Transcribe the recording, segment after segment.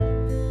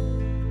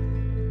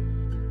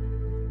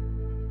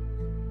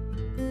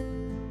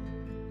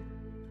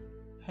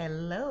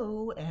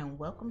Hello, and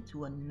welcome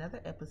to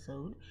another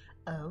episode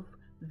of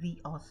the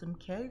Awesome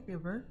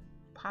Caregiver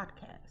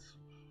podcast.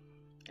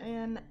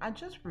 And I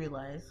just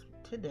realized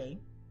today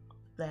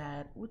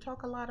that we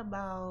talk a lot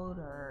about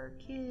our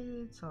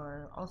kids,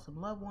 our awesome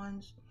loved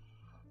ones,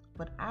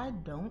 but I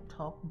don't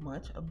talk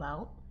much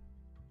about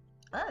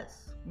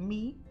us,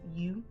 me,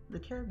 you, the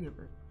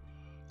caregiver.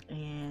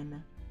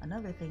 And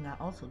another thing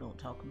I also don't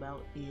talk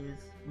about is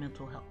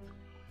mental health.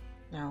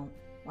 Now,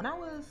 when I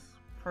was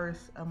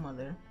first a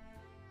mother,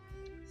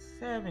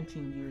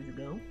 17 years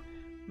ago,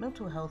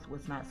 mental health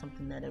was not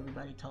something that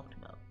everybody talked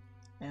about.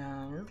 It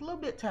was a little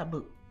bit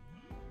taboo.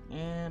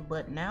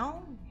 But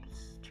now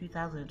it's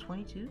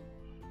 2022,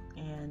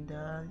 and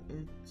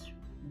it's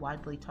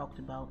widely talked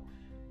about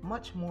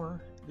much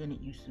more than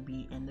it used to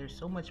be, and there's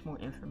so much more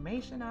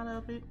information out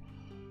of it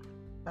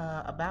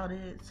about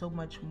it, so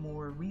much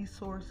more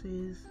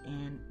resources,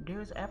 and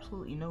there's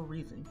absolutely no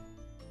reason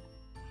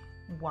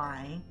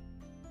why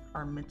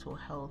our mental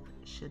health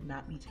should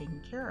not be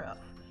taken care of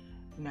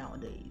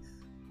nowadays.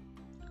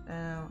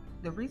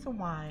 The reason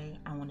why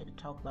I wanted to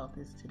talk about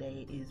this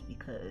today is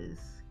because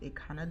it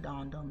kind of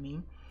dawned on me.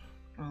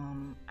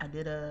 I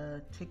did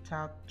a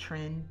TikTok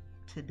trend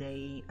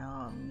today,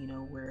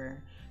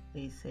 where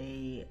they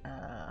say,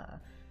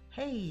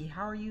 hey,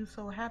 how are you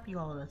so happy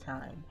all the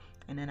time?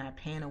 And then I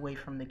pan away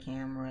from the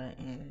camera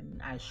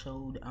and I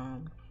showed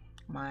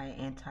my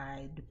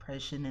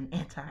anti-depression and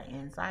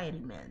anti-anxiety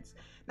meds.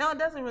 Now, it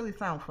doesn't really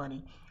sound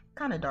funny,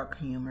 kind of dark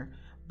humor,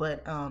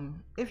 but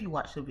if you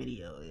watch the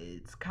video,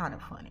 it's kind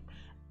of funny.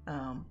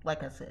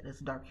 Like I said, it's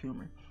dark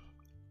humor.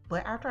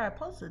 But after I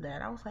posted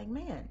that, I was like,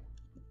 man,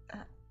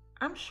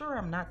 I'm sure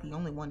I'm not the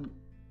only one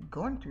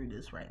going through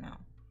this right now.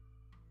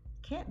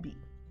 Can't be.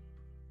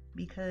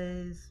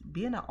 Because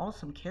being an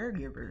awesome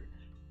caregiver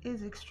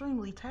is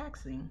extremely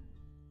taxing,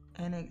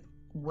 and it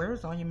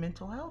wears on your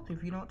mental health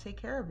if you don't take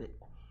care of it.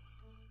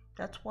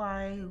 That's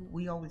why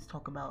we always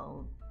talk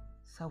about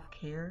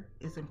self-care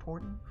is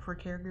important for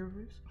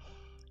caregivers,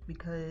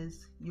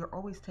 because you're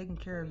always taking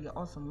care of your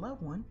awesome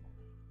loved one.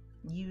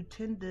 You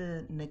tend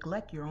to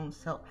neglect your own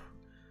self.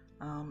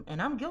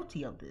 And I'm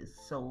guilty of this,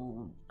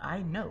 so I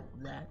know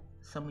that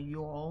some of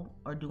you all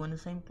are doing the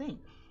same thing.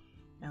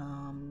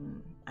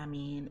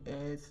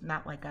 It's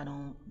not like I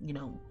don't,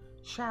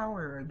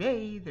 shower or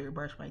bathe or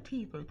brush my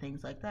teeth or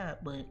things like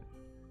that, but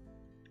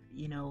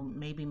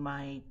maybe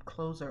my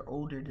clothes are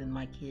older than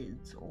my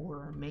kids,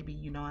 or maybe,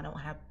 I don't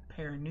have a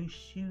pair of new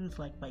shoes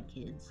like my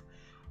kids,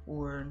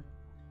 or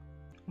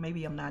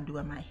maybe I'm not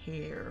doing my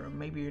hair, or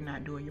maybe you're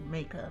not doing your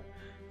makeup.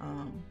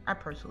 I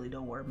personally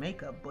don't wear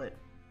makeup, but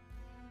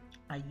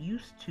I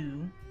used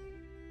to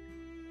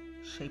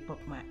shape up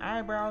my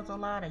eyebrows a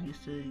lot. I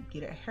used to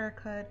get a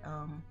haircut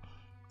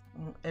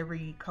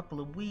every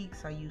couple of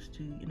weeks. I used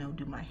to,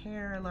 do my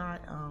hair a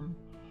lot.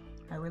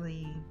 I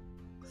really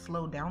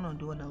slowed down on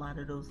doing a lot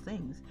of those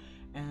things.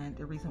 And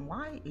the reason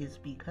why is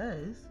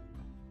because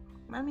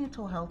my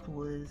mental health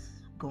was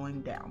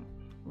going down.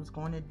 It was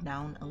going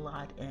down a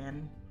lot,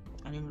 and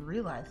I didn't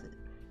realize it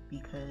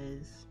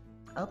because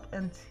up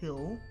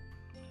until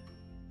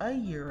a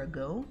year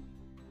ago,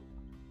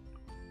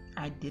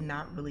 I did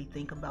not really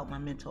think about my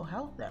mental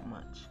health that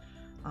much.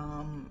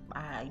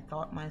 I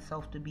thought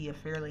myself to be a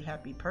fairly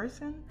happy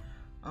person.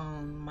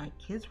 My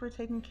kids were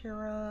taken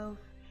care of.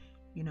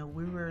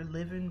 We were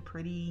living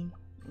pretty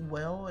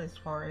well as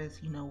far as,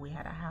 we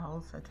had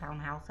a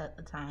townhouse at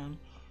the time.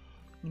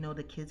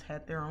 The kids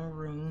had their own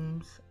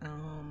rooms.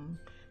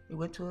 They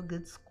went to a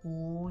good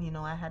school.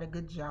 I had a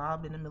good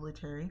job in the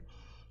military.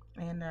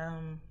 And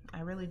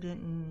I really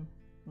didn't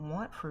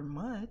want for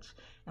much,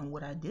 and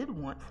what I did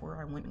want for,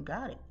 I went and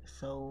got it.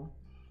 So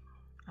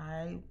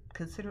I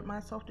considered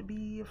myself to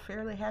be a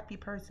fairly happy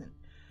person.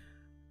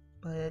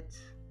 But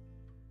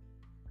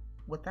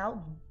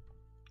without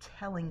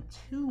telling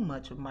too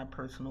much of my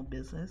personal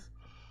business,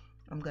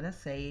 I'm gonna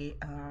say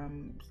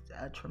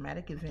a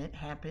traumatic event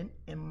happened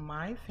in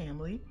my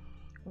family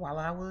while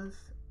I was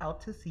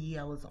out to sea.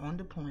 I was on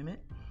deployment,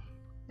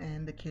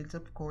 and the kids,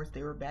 of course,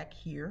 they were back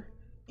here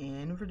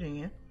in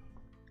Virginia.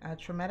 A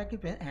traumatic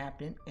event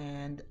happened,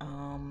 and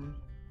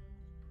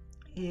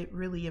it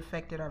really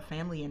affected our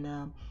family in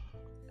a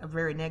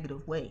very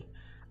negative way.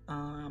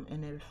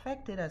 And it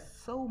affected us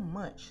so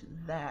much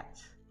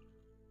that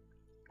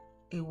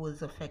it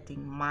was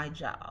affecting my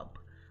job,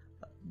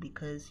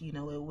 because, it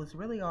was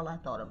really all I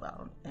thought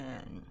about.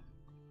 And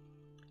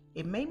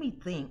it made me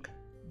think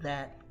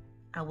that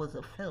I was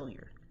a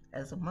failure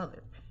as a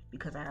mother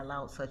because I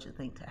allowed such a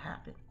thing to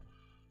happen.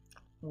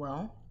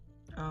 Well,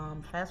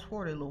 fast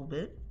forward a little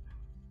bit.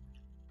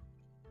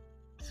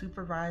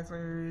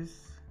 Supervisors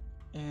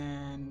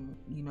and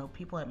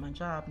people at my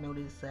job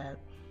noticed that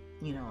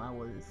I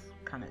was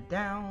kind of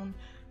down.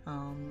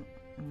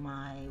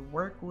 My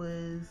work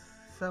was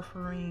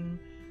suffering.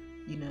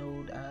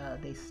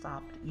 They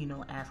stopped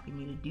asking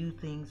me to do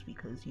things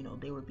because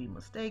there would be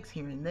mistakes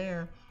here and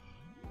there.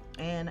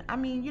 And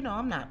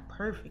I'm not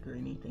perfect or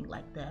anything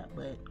like that,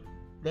 but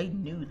they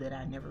knew that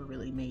I never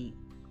really made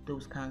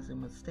those kinds of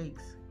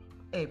mistakes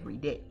every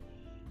day.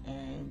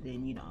 And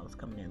then, I was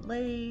coming in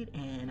late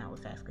and I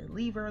was asking to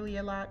leave early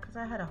a lot because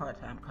I had a hard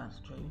time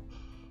concentrating.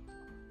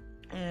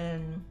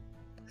 And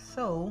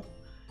so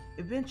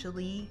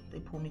eventually they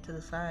pulled me to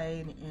the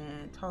side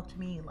and talked to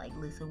me like,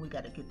 listen, we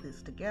got to get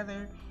this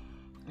together.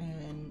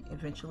 And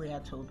eventually I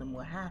told them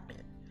what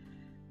happened.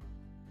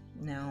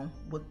 Now,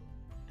 with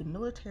the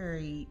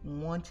military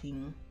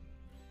wanting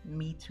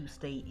me to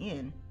stay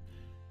in,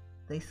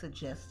 they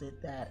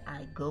suggested that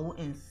I go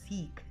and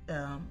seek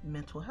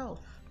mental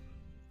health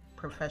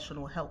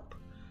professional help.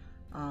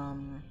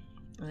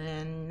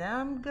 And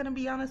I'm gonna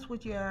be honest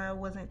with you, I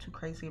wasn't too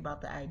crazy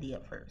about the idea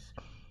at first.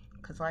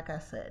 Because, like I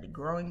said,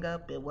 growing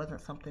up, it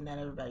wasn't something that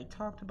everybody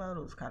talked about.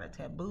 It was kind of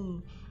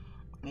taboo.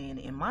 And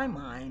in my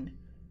mind,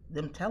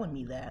 them telling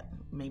me that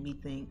made me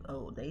think,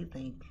 oh, they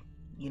think,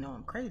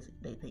 I'm crazy.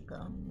 They think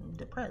I'm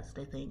depressed.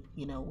 They think,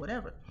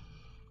 whatever.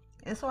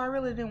 And so I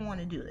really didn't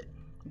want to do it.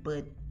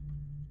 But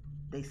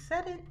they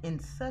said it in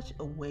such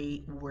a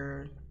way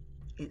where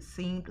it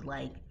seemed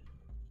like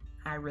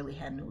I really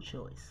had no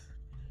choice.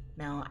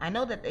 Now, I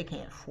know that they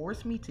can't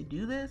force me to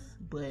do this,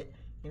 but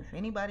if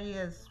anybody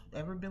has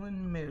ever been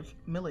in the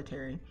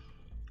military,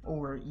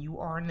 or you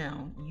are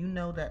now, you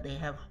know that they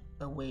have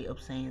a way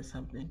of saying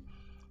something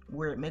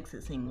where it makes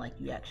it seem like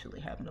you actually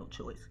have no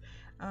choice.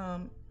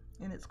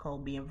 And it's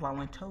called being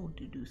voluntold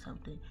to do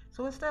something.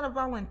 So instead of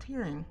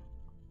volunteering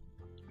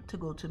to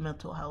go to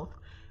mental health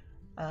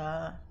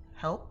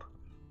help,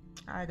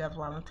 I got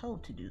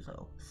voluntold to do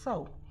so.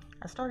 So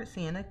I started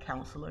seeing a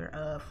counselor,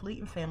 a fleet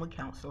and family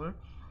counselor,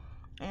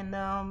 and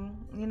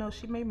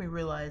she made me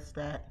realize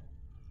that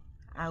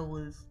I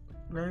was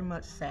very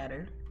much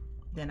sadder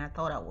than I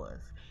thought I was,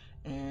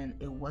 and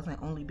it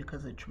wasn't only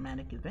because of a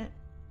traumatic event.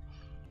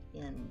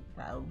 And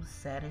I was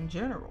sad in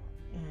general,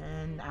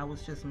 and I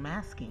was just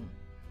masking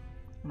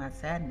my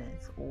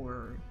sadness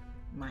or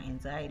my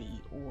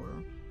anxiety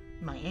or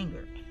my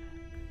anger,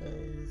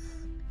 because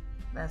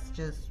that's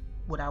just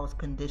what I was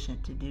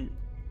conditioned to do.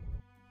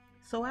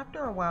 So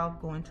after a while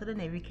of going to the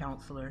Navy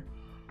counselor,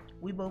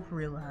 we both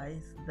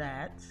realized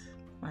that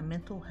my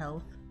mental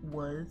health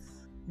was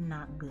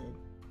not good.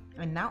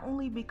 And not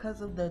only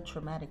because of the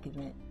traumatic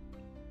event,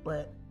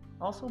 but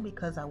also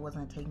because I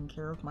wasn't taking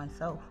care of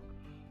myself.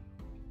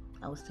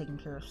 I was taking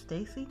care of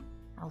Stacy.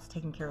 I was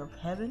taking care of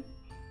Heaven.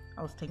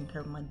 I was taking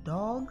care of my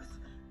dogs.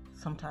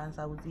 Sometimes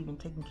I was even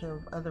taking care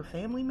of other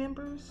family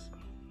members,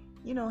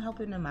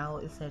 helping them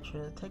out,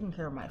 etc. Taking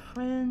care of my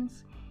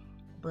friends.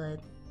 But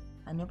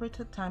I never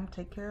took time to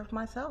take care of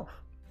myself.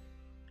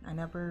 I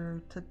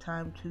never took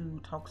time to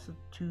talk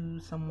to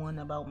someone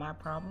about my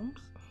problems.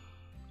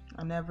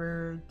 I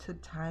never took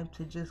time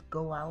to just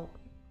go out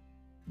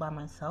by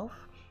myself,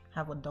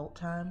 have adult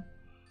time.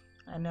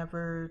 I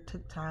never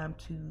took time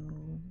to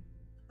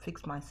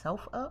fix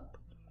myself up.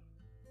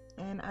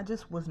 And I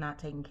just was not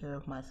taking care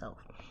of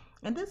myself.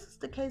 And this is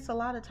the case a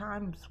lot of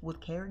times with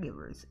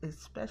caregivers,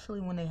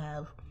 especially when they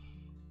have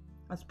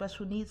a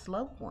special needs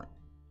loved one.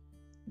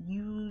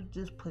 You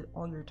just put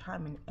all your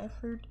time and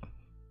effort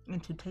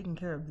into taking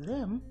care of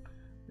them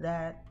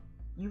that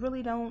you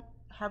really don't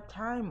have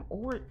time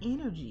or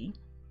energy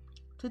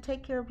to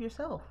take care of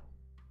yourself.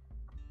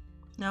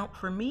 Now,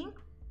 for me,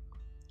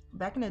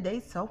 back in the day,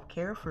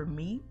 self-care for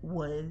me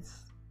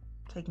was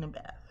taking a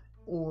bath,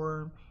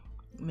 or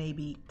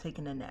maybe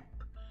taking a nap,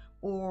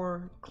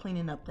 or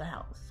cleaning up the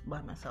house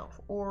by myself,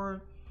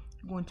 or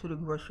going to the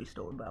grocery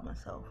store by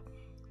myself.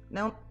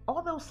 Now,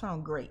 all those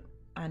sound great.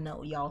 I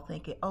know y'all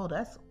thinking, oh,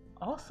 that's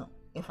awesome.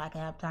 If I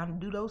could have time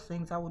to do those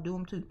things, I would do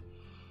them too.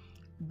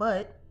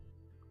 But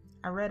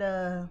I read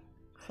a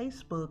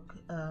Facebook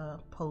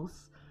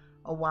post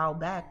a while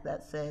back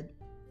that said,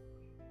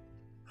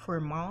 for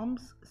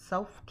moms,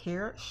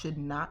 self-care should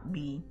not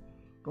be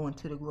going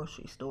to the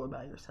grocery store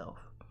by yourself,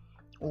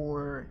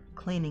 or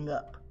cleaning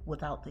up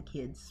without the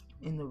kids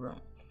in the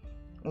room,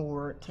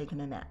 or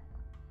taking a nap.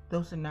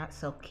 Those are not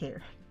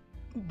self-care.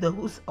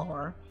 Those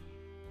are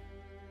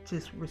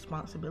just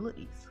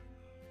responsibilities.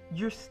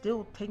 You're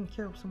still taking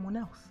care of someone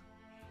else,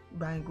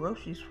 buying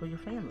groceries for your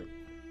family.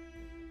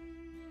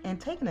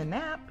 And taking a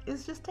nap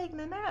is just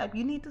taking a nap.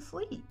 You need to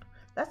sleep.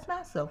 That's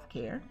not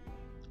self-care.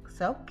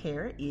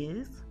 Self-care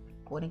is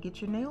going to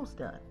get your nails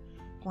done,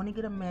 going to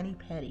get a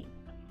mani-pedi,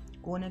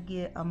 going to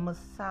get a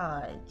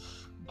massage,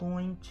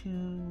 going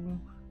to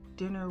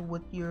dinner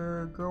with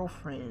your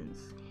girlfriends,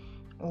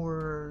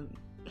 or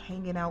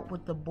hanging out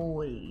with the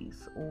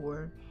boys,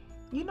 or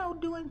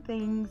doing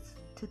things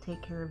to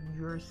take care of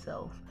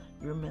yourself,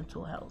 your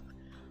mental health,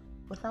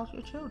 without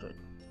your children.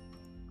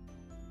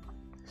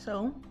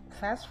 So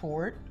fast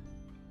forward,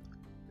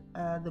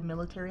 the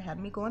military had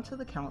me going to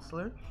the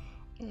counselor,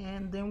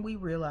 and then we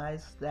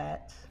realized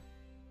that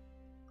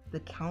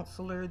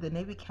the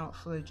Navy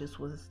counselor, just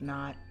was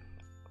not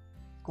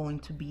going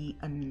to be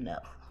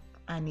enough.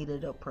 I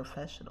needed a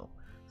professional.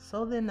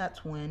 So then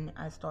that's when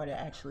I started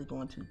actually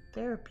going to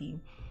therapy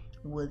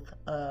with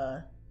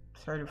a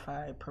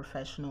certified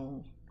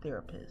professional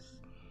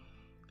therapist.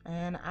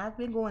 And I've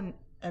been going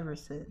ever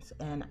since.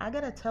 And I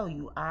gotta tell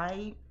you,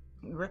 I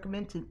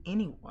recommend to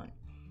anyone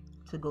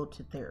to go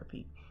to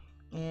therapy.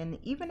 And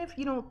even if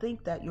you don't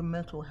think that your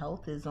mental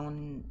health is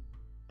on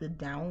the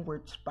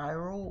downward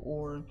spiral,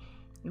 or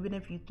even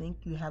if you think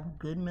you have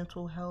good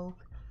mental health,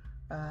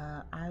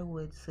 I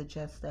would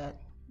suggest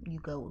that you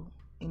go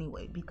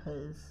anyway,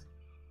 because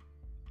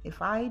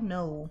if I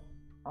know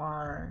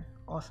our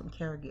awesome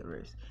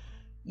caregivers,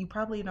 you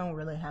probably don't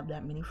really have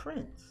that many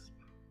friends.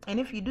 And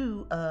if you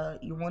do,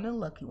 you're one of the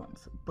lucky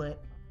ones.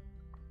 But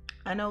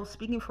I know,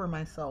 speaking for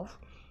myself,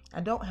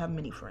 I don't have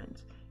many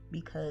friends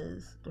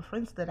because the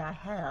friends that I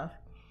have,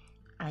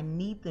 I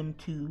need them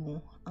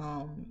to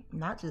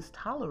not just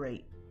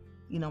tolerate,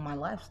 my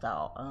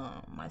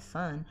lifestyle, my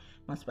son,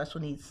 my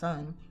special needs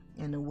son,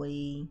 and the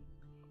way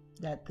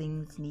that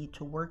things need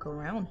to work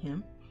around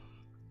him.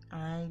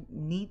 I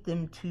need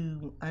them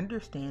to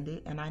understand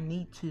it, and I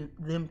need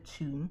them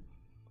to,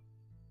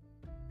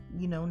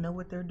 know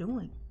what they're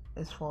doing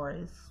as far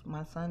as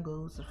my son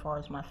goes, as far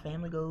as my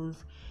family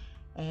goes,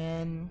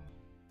 and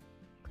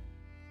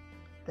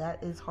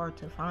that is hard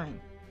to find.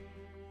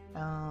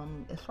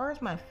 As far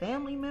as my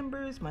family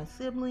members, my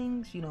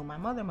siblings, my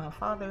mother, my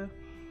father,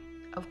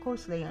 of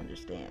course they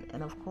understand,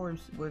 and of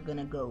course we're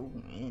gonna go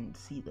and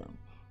see them.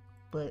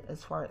 But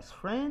as far as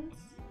friends,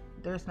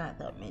 there's not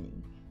that many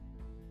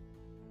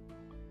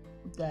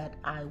that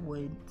I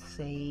would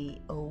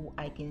say, oh,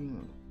 I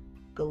can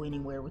go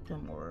anywhere with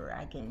them, or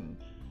I can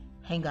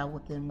hang out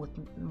with them with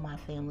my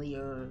family,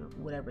 or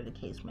whatever the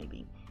case may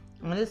be.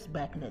 And this is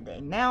back in the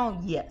day.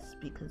 Now, yes,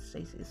 because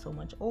Stacey is so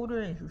much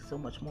older and he's so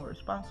much more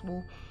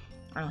responsible,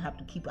 I don't have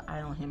to keep an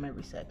eye on him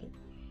every second.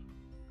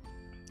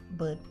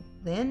 But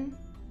then,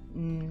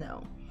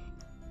 no.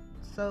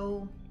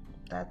 So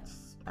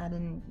I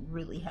didn't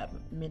really have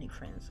many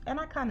friends, and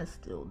I kind of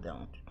still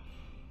don't.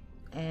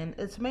 And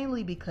it's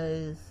mainly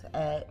because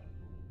at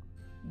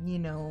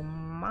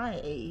my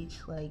age,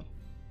 like,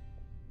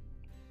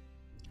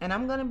 and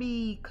I'm gonna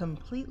be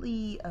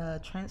completely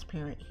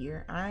transparent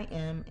here, I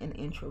am an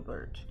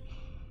introvert.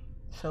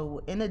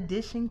 So in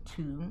addition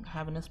to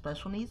having a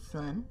special needs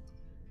son,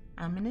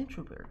 I'm an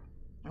introvert,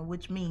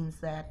 which means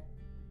that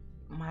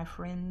my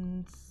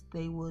friends,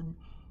 they would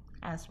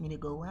ask me to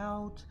go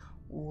out,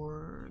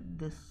 or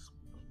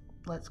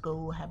let's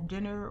go have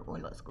dinner, or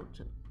let's go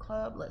to a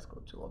club, let's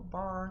go to a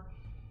bar.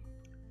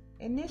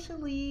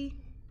 Initially,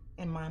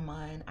 in my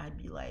mind,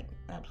 I'd be like,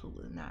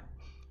 absolutely not.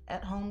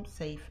 At home,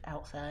 safe.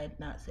 Outside,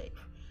 not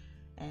safe.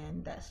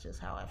 And that's just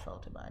how I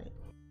felt about it.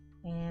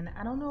 And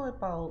I don't know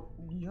about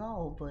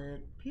y'all, but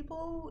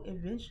people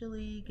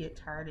eventually get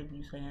tired of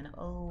you saying,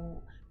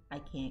 oh, I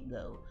can't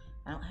go.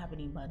 I don't have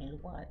anybody to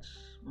watch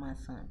my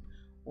son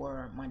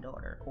or my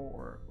daughter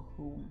or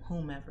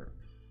whomever.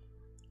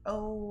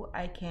 Oh,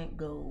 I can't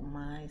go.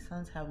 My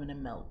son's having a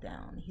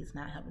meltdown. He's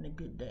not having a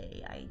good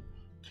day. I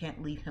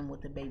can't leave him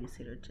with a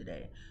babysitter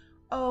today.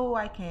 Oh,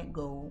 I can't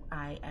go.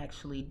 I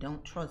actually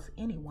don't trust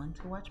anyone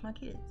to watch my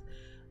kids.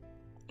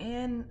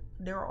 And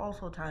there are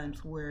also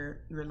times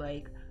where you're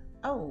like,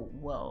 oh,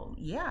 well,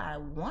 yeah, I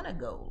want to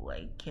go.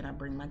 Like, can I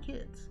bring my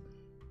kids?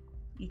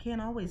 You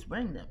can't always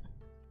bring them.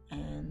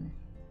 And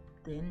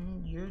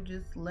then you're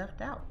just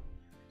left out.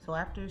 So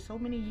after so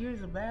many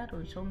years of that,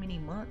 or so many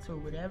months or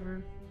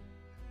whatever,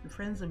 your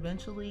friends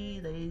eventually,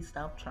 they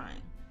stop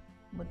trying.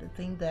 But the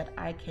thing that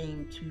I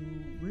came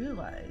to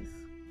realize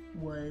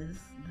was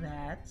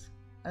that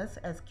us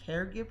as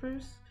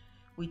caregivers,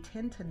 we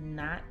tend to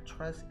not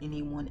trust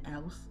anyone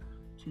else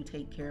to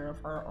take care of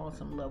our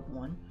awesome loved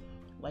one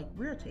like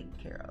we're taking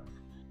care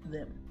of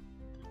them.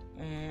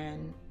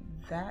 And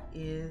that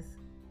is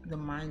the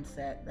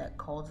mindset that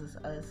causes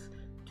us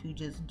to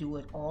just do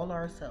it all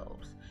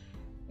ourselves.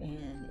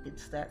 And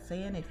it's that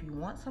saying, if you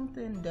want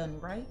something done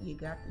right, you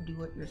got to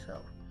do it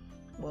yourself.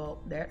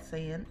 Well, that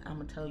saying, I'm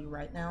going to tell you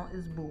right now,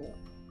 is bull.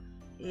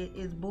 It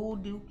is bull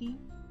dookie,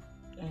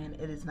 and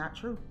it is not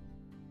true.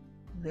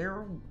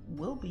 There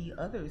will be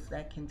others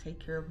that can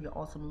take care of your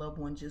awesome loved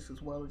one just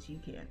as well as you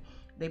can.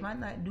 They might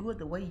not do it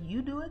the way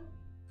you do it,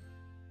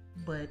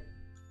 but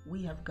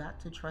we have got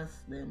to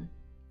trust them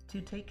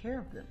to take care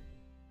of them.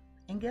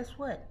 And guess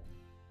what?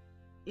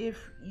 If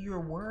you're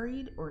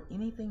worried or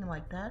anything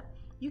like that,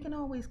 you can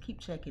always keep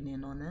checking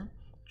in on them.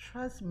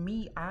 Trust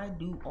me, I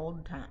do all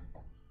the time.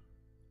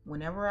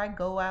 Whenever I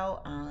go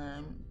out,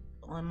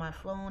 on my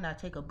phone, I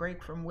take a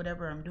break from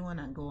whatever I'm doing,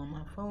 I go on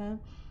my phone,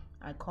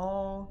 I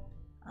call,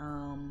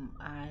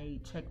 I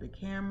check the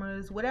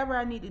cameras, whatever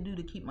I need to do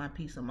to keep my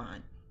peace of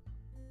mind.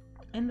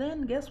 And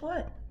then guess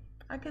what?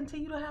 I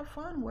continue to have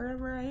fun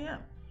wherever I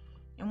am.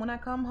 And when I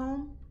come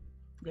home,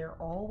 they're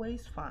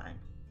always fine.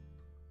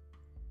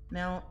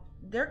 Now,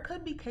 there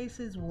could be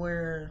cases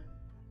where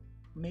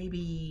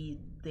maybe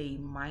they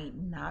might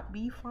not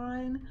be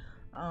fine,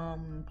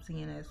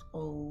 seeing as,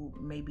 oh,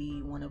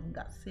 maybe one of them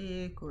got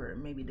sick, or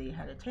maybe they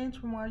had a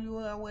tantrum while you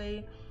were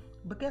away.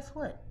 But guess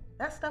what?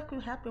 That stuff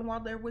could happen while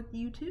they're with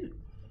you too.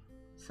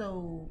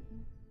 So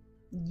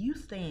you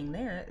staying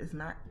there is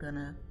not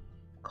gonna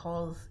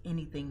cause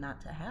anything not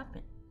to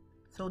happen.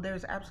 So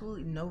there's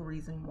absolutely no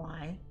reason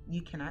why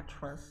you cannot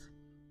trust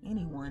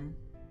anyone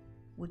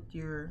with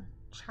your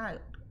child.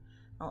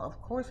 Now, of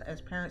course,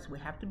 as parents, we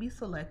have to be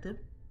selective.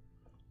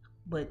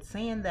 But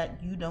saying that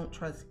you don't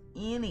trust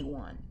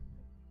anyone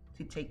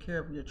to take care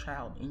of your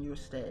child in your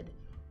stead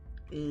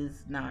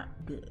is not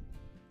good.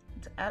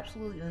 It's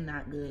absolutely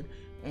not good,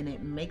 and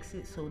it makes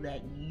it so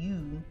that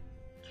you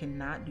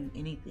cannot do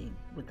anything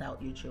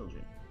without your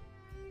children.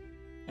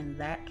 And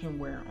that can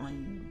wear on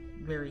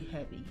you very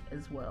heavy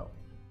as well,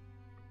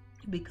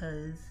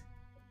 because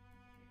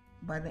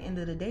by the end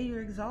of the day,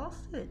 you're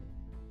exhausted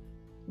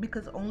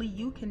because only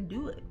you can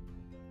do it.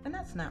 And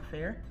that's not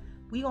fair.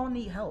 We all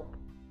need help.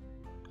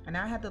 And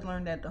I had to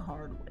learn that the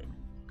hard way.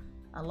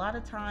 A lot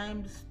of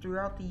times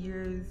throughout the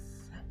years,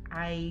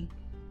 I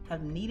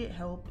have needed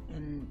help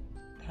and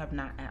have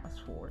not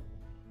asked for it.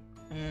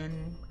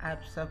 And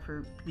I've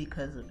suffered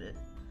because of it.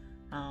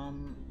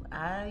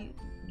 I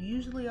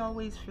usually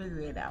always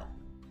figure it out.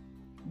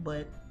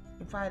 But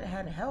if I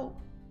had help,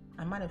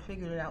 I might have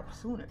figured it out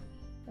sooner.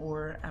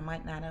 Or I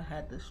might not have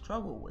had to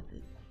struggle with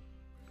it.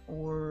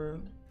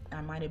 Or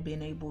I might have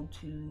been able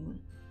to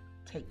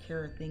take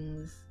care of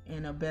things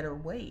in a better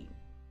way.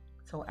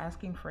 So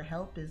asking for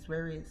help is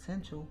very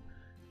essential.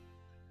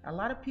 A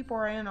lot of people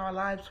are in our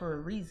lives for a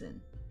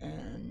reason,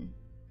 and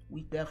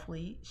we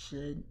definitely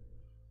should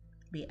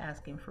be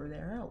asking for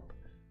their help.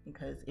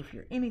 Because if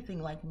you're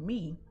anything like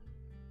me,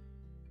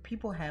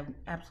 people have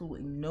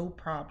absolutely no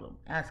problem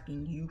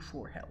asking you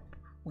for help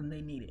when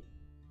they need it.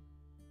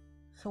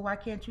 So why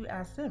can't you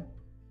ask them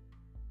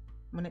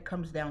when it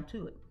comes down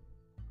to it?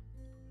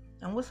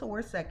 And what's the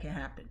worst that can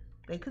happen?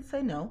 They could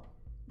say no.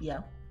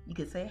 Yeah, you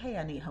could say, hey,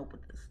 I need help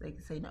with this. They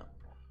could say no.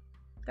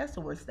 That's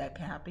the worst that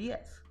can happen,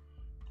 yes.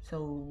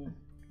 So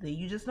then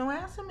you just don't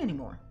ask them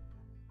anymore.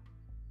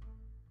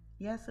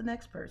 You ask the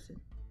next person.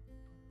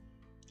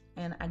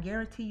 And I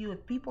guarantee you,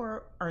 if people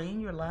are in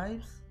your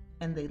lives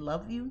and they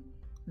love you,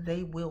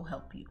 they will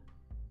help you.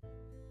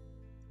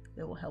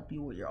 They will help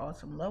you with your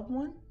awesome loved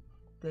one.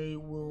 They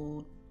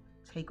will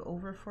take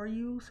over for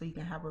you so you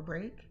can have a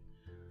break.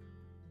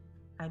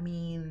 I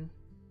mean,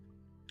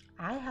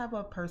 I have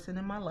a person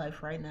in my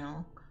life right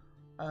now,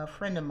 a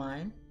friend of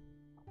mine.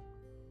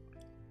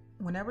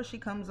 Whenever she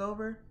comes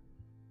over,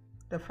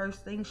 the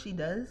first thing she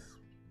does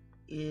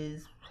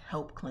is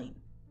help clean.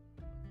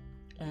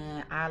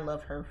 And I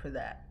love her for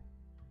that.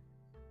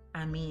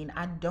 I mean,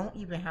 I don't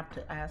even have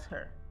to ask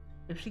her.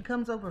 If she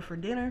comes over for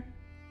dinner,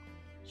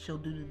 she'll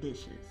do the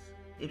dishes.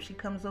 If she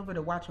comes over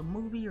to watch a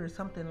movie or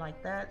something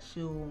like that,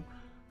 she'll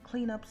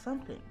clean up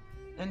something.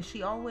 And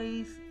she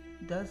always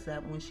does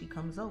that when she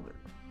comes over.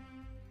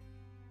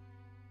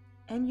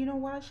 And you know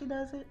why she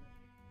does it?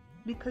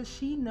 Because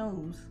she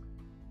knows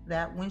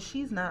that when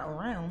she's not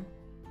around,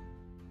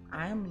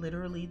 I am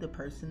literally the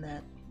person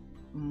that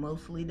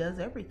mostly does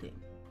everything.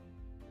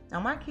 Now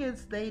my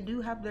kids, they do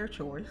have their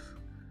chores,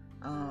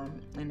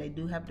 and they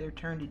do have their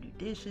turn to do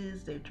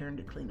dishes, their turn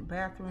to clean the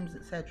bathrooms,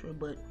 etc.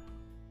 But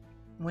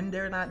when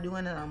they're not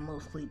doing it, I'm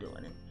mostly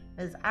doing it.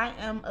 As I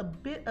am a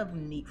bit of a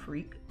neat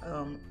freak.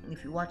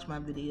 If you watch my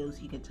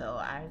videos, you can tell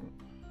I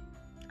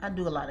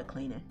do a lot of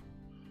cleaning.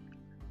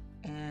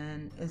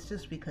 And it's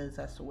just because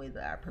that's the way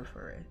that I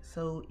prefer it.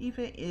 So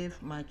even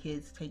if my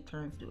kids take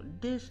turns doing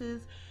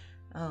dishes,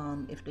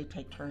 if they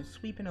take turns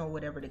sweeping or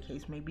whatever the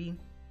case may be,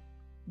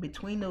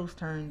 between those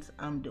turns,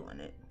 I'm doing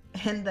it.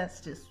 And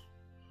that's just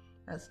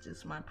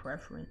my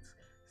preference.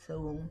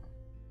 So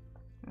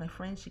my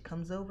friend, she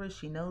comes over,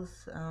 she knows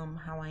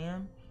how I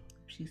am.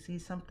 If she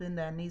sees something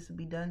that needs to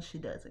be done, she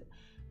does it.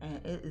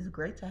 And it is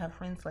great to have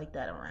friends like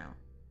that around.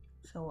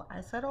 So I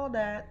said all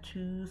that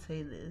to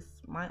say this.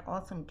 My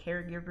awesome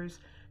caregivers,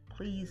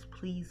 please,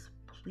 please,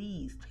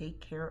 please take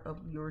care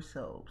of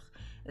yourselves.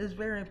 It is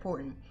very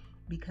important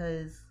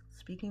because,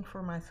 speaking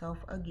for myself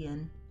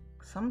again,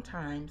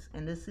 sometimes,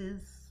 and this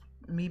is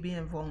me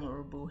being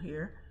vulnerable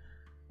here,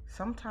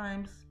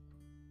 sometimes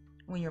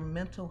when your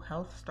mental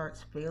health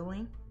starts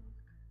failing,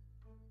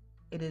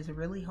 it is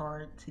really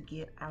hard to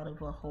get out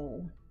of a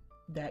hole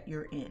that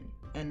you're in,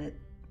 and it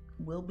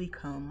will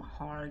become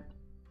hard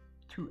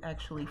to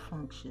actually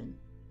function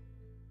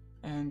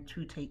and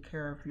to take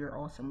care of your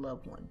awesome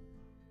loved one.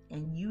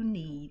 And you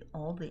need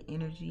all the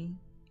energy,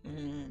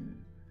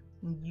 and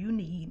you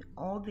need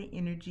all the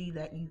energy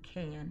that you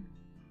can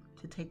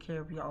to take care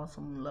of your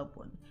awesome loved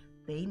one.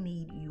 They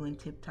need you in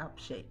tip-top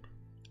shape.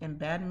 And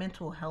bad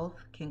mental health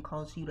can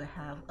cause you to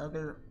have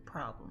other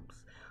problems,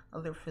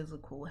 other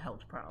physical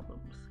health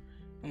problems.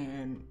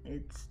 And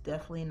it's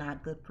definitely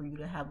not good for you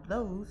to have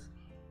those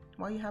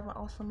while you have an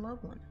awesome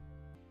loved one.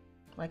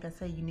 Like I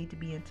say, you need to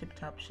be in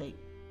tip-top shape.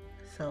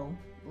 So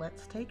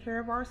let's take care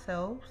of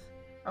ourselves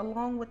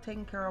along with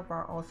taking care of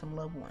our awesome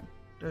loved one.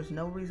 There's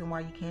no reason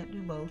why you can't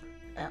do both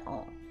at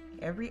all.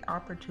 Every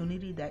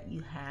opportunity that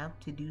you have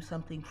to do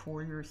something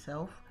for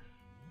yourself,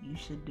 you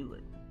should do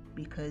it,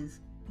 because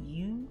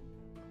you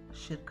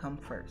should come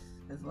first.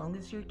 As long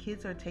as your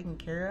kids are taken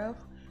care of,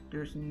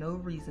 there's no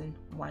reason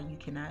why you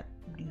cannot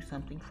do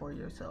something for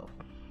yourself.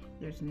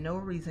 There's no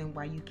reason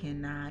why you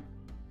cannot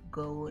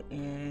go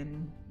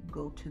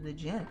to the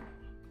gym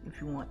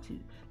if you want to.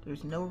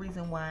 There's no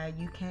reason why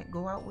you can't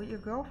go out with your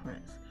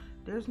girlfriends.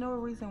 There's no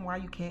reason why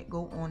you can't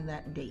go on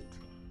that date.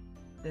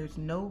 There's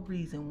no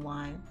reason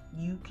why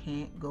you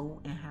can't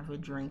go and have a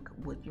drink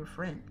with your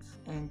friends.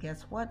 And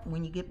guess what?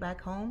 When you get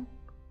back home,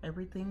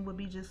 everything will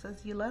be just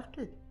as you left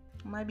it.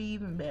 It might be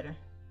even better.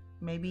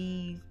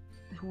 Maybe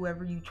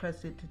whoever you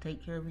trusted to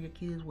take care of your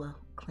kids will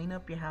clean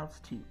up your house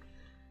too.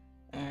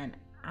 And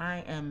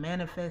I am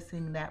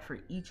manifesting that for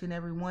each and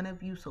every one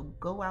of you. So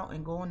go out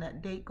and go on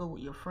that date, go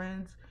with your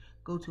friends,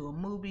 go to a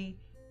movie,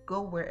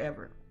 go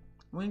wherever.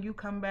 When you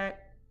come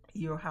back,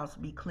 your house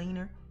will be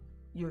cleaner,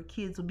 your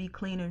kids will be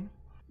cleaner,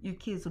 your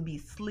kids will be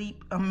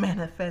asleep. I'm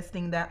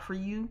manifesting that for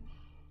you,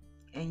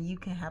 and you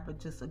can have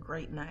just a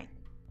great night.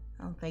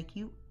 Thank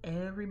you,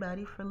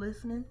 everybody, for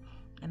listening,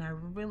 and I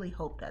really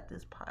hope that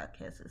this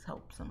podcast has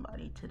helped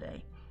somebody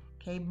today.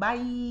 Okay,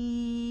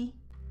 bye.